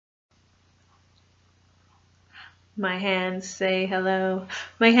My hands say hello.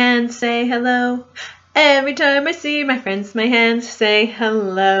 My hands say hello. Every time I see my friends, my hands say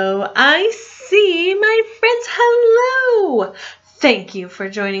hello. I see my friends. Hello. Thank you for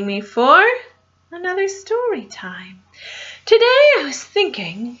joining me for another story time. Today I was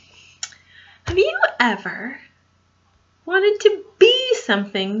thinking, have you ever wanted to be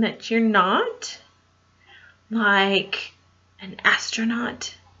something that you're not? Like an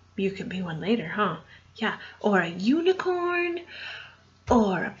astronaut? You could be one later, huh? Yeah, or a unicorn,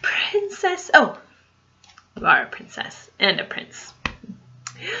 or a princess. Oh, you are a princess and a prince.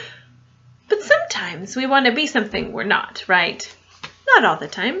 But sometimes we want to be something we're not, right? Not all the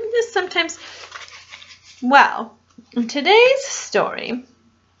time, just sometimes. Well, in today's story,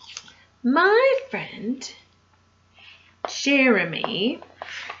 my friend Jeremy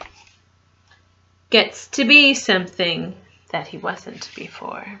gets to be something that he wasn't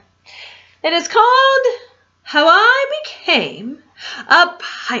before. It is called How I Became a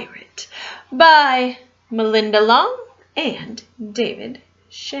Pirate by Melinda Long and David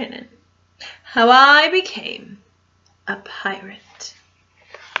Shannon. How I Became a Pirate.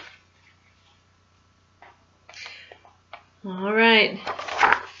 All right.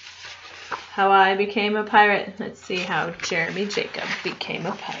 How I became a pirate. Let's see how Jeremy Jacob became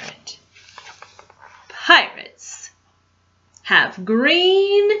a pirate. Pirates have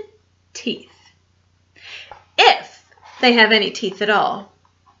green teeth, if they have any teeth at all.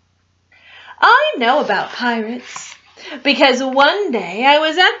 I know about pirates because one day I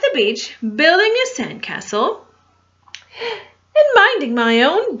was at the beach building a sandcastle and minding my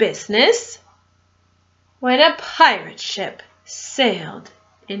own business when a pirate ship sailed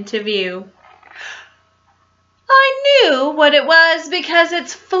into view. I knew what it was because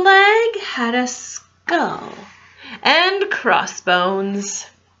its flag had a skull and crossbones.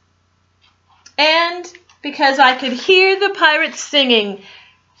 And because I could hear the pirates singing,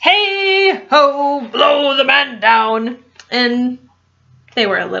 "Hey ho, blow the man down," and they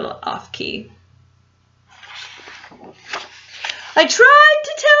were a little off key. I tried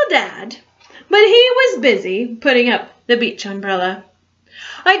to tell Dad, but he was busy putting up the beach umbrella.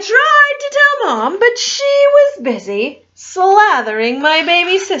 I tried to tell Mom, but she was busy slathering my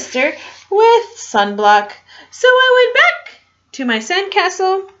baby sister with sunblock. So I went back to my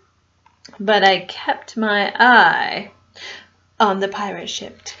sandcastle, but I kept my eye on the pirate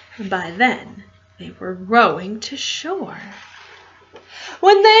ship. By then, they were rowing to shore.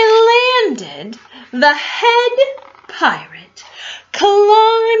 When they landed, the head pirate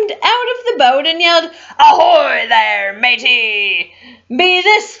climbed out of the boat and yelled, "Ahoy there, matey! Be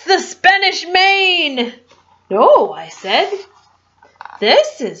this the Spanish Main?" "No," I said.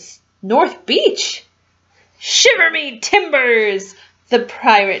 "This is North Beach." "Shiver me timbers," the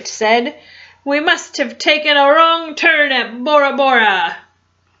pirate said. "We must have taken a wrong turn at Bora Bora."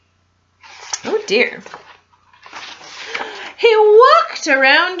 Oh dear. He walked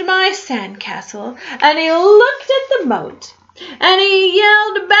around my sandcastle and he looked at the boat and he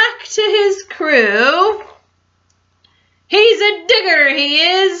yelled back to his crew, "He's a digger, he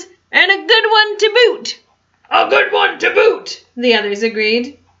is, and a good one to boot." "A good one to boot," the others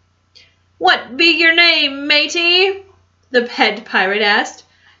agreed. "What be your name, matey?" the head pirate asked.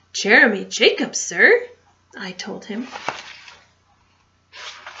 "Jeremy Jacob, sir," I told him.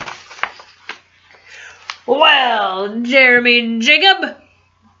 "Well, Jeremy Jacob,"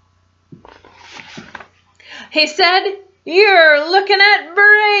 he said, "you're looking at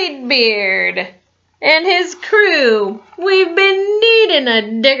Braidbeard and his crew. We've been needing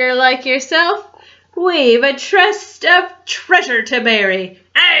a digger like yourself. We've a chest of treasure to bury."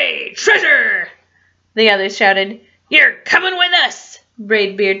 "Hey, treasure!" the others shouted. "You're coming with us,"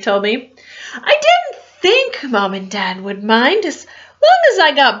 Braidbeard told me. I didn't think Mom and Dad would mind as long as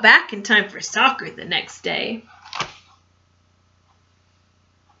I got back in time for soccer the next day.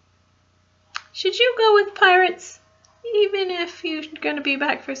 Should you go with pirates, even if you're going to be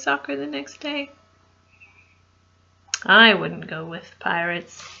back for soccer the next day? I wouldn't go with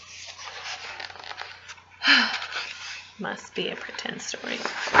pirates. Must be a pretend story.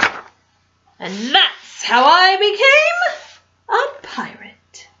 And that's how I became a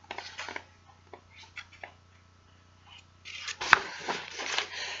pirate.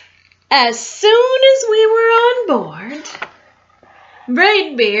 As soon as we were on board,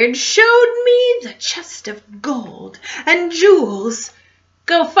 Braidbeard showed me the chest of gold and jewels.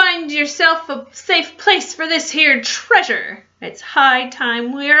 "Go find yourself a safe place for this here treasure. It's high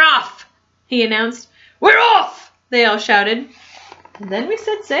time we're off," he announced. "We're off!" they all shouted. And then we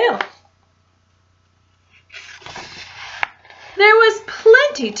set sail. There was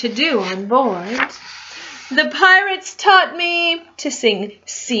plenty to do on board. The pirates taught me to sing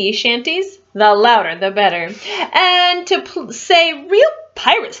sea shanties, the louder the better, and to say real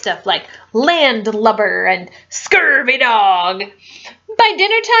pirate stuff like landlubber and scurvy dog. By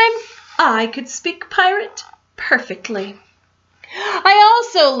dinner time, I could speak pirate perfectly. I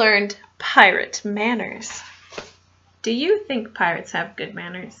also learned pirate manners. Do you think pirates have good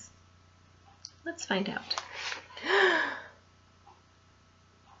manners? Let's find out.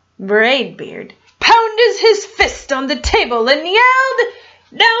 Braidbeard pounded his fist on the table and yelled,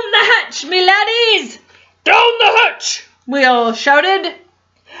 "Down the hatch, me laddies! Down the hatch!" we all shouted.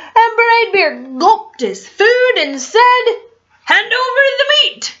 And Braidbeard gulped his food and said, "Hand over the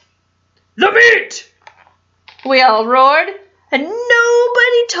meat!" "The meat!" we all roared, and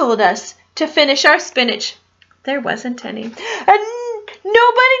nobody told us to finish our spinach. There wasn't any. And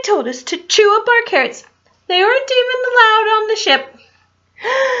nobody told us to chew up our carrots. They weren't even allowed on the ship.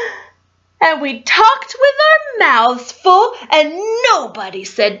 And we talked with our mouths full, and nobody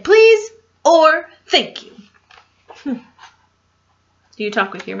said please or thank you. Do you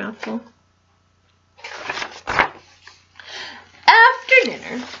talk with your mouth full? After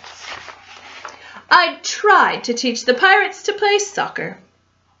dinner, I tried to teach the pirates to play soccer.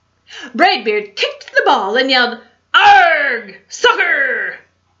 Braidbeard kicked the ball and yelled, "Arg, soccer!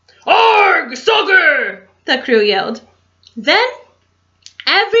 Arg, soccer!" the crew yelled. Then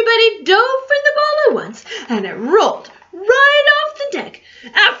everybody dove for the ball at once, and it rolled right off the deck.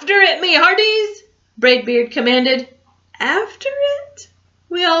 "After it, me hearties!" Braidbeard commanded. "After it?"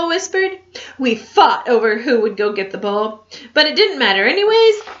 we all whispered. We fought over who would go get the ball, but it didn't matter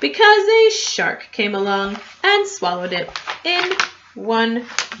anyways because a shark came along and swallowed it in one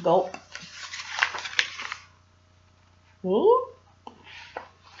gulp. Ooh.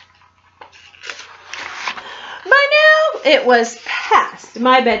 By now it was past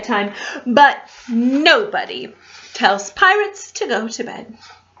my bedtime, but nobody tells pirates to go to bed,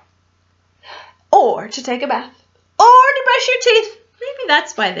 or to take a bath, or to brush your teeth. Maybe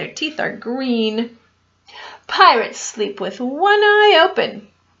that's why their teeth are green. Pirates sleep with one eye open,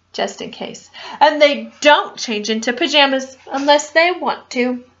 just in case, and they don't change into pajamas unless they want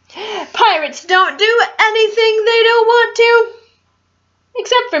to. Pirates don't do anything they don't want to,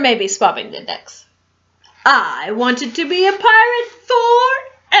 except for maybe swabbing the decks. I wanted to be a pirate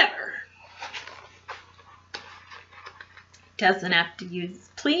forever. Doesn't have to use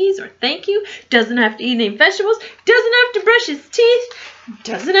please or thank you, doesn't have to eat any vegetables, doesn't have to brush his teeth,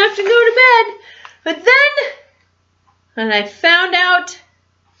 doesn't have to go to bed. But then, when I found out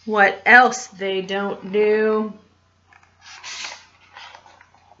what else they don't do.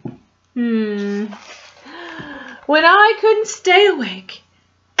 When I couldn't stay awake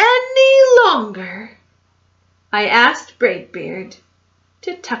any longer, I asked Braidbeard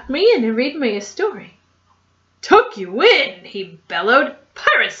to tuck me in and read me a story. "Tuck you in?" he bellowed.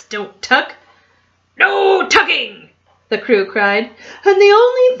 "Pirates don't tuck." "No tucking!" the crew cried. And the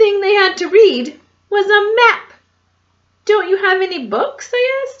only thing they had to read was a map. "Don't you have any books?"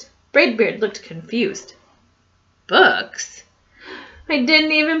 I asked. Braidbeard looked confused. Books? I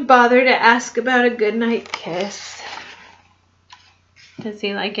didn't even bother to ask about a goodnight kiss. Does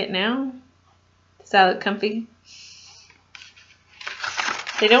he like it now? Does that look comfy?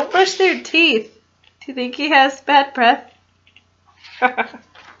 They don't brush their teeth. Do you think he has bad breath?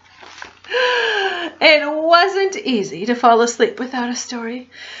 It wasn't easy to fall asleep without a story,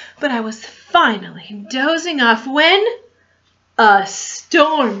 but I was finally dozing off when a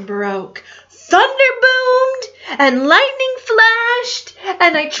storm broke. Thunder boomed and lightning flashed,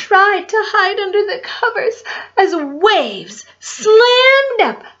 and I tried to hide under the covers as waves slammed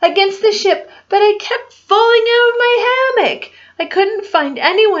up against the ship, but I kept falling out of my hammock. I couldn't find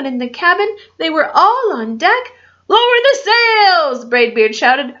anyone in the cabin. They were all on deck. "Lower the sails!" Braidbeard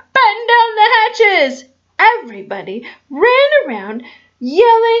shouted. "Batten down the hatches!" Everybody ran around,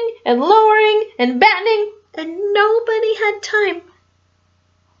 yelling and lowering and battening, and nobody had time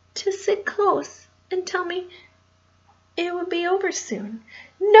to sit close and tell me it would be over soon.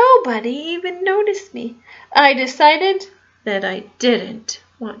 Nobody even noticed me. I decided that I didn't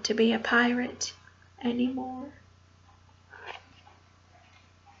want to be a pirate anymore.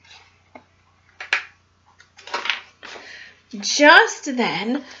 Just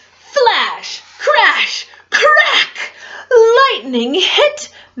then, flash, crash, crack! Lightning hit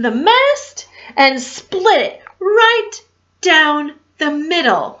the mast and split it right down the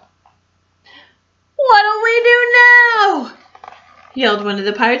middle. "What'll we do now?" yelled one of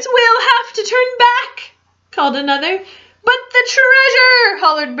the pirates. "We'll have to turn back," called another. "But the treasure!"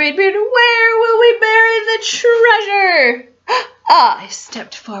 hollered Braidbeard. "Where will we bury the treasure?" I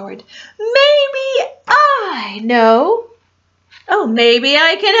stepped forward. Maybe I know. Oh, maybe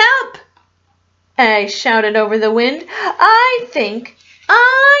I can help, I shouted over the wind. I think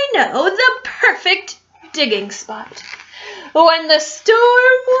I know the perfect digging spot. When the storm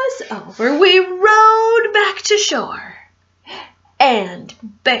was over, we rowed back to shore and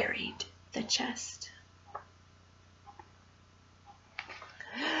buried the chest.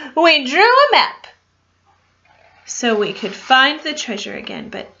 We drew a map so we could find the treasure again,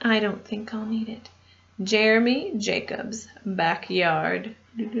 but I don't think I'll need it. Jeremy Jacobs' backyard.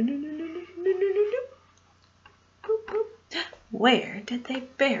 Where did they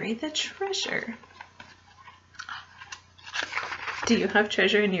bury the treasure? Do you have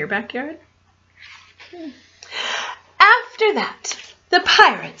treasure in your backyard? After that, the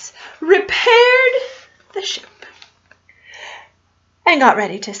pirates repaired the ship and got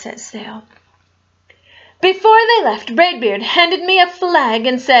ready to set sail. Before they left, Braidbeard handed me a flag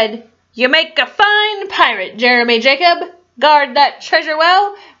and said, "You make a fine pirate, Jeremy Jacob. Guard that treasure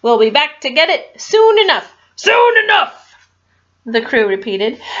well. We'll be back to get it soon enough." "Soon enough," the crew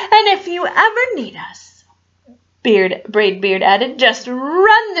repeated. "And if you ever need us," Braidbeard added, "just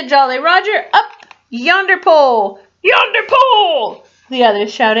run the Jolly Roger up yonder pole." "Yonder pole," the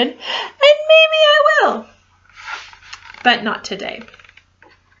others shouted. "And maybe I will. But not today."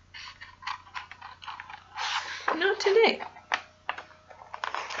 Not today.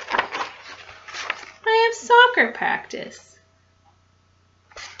 I have soccer practice.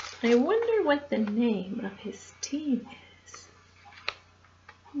 I wonder what the name of his team is.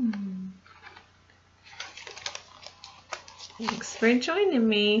 Thanks for joining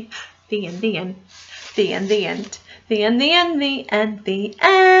me. The end, the end. The end, the end. The end, the end, the end, the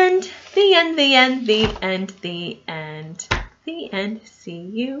end. The end, the end, the end, the end. The end. See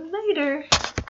you later.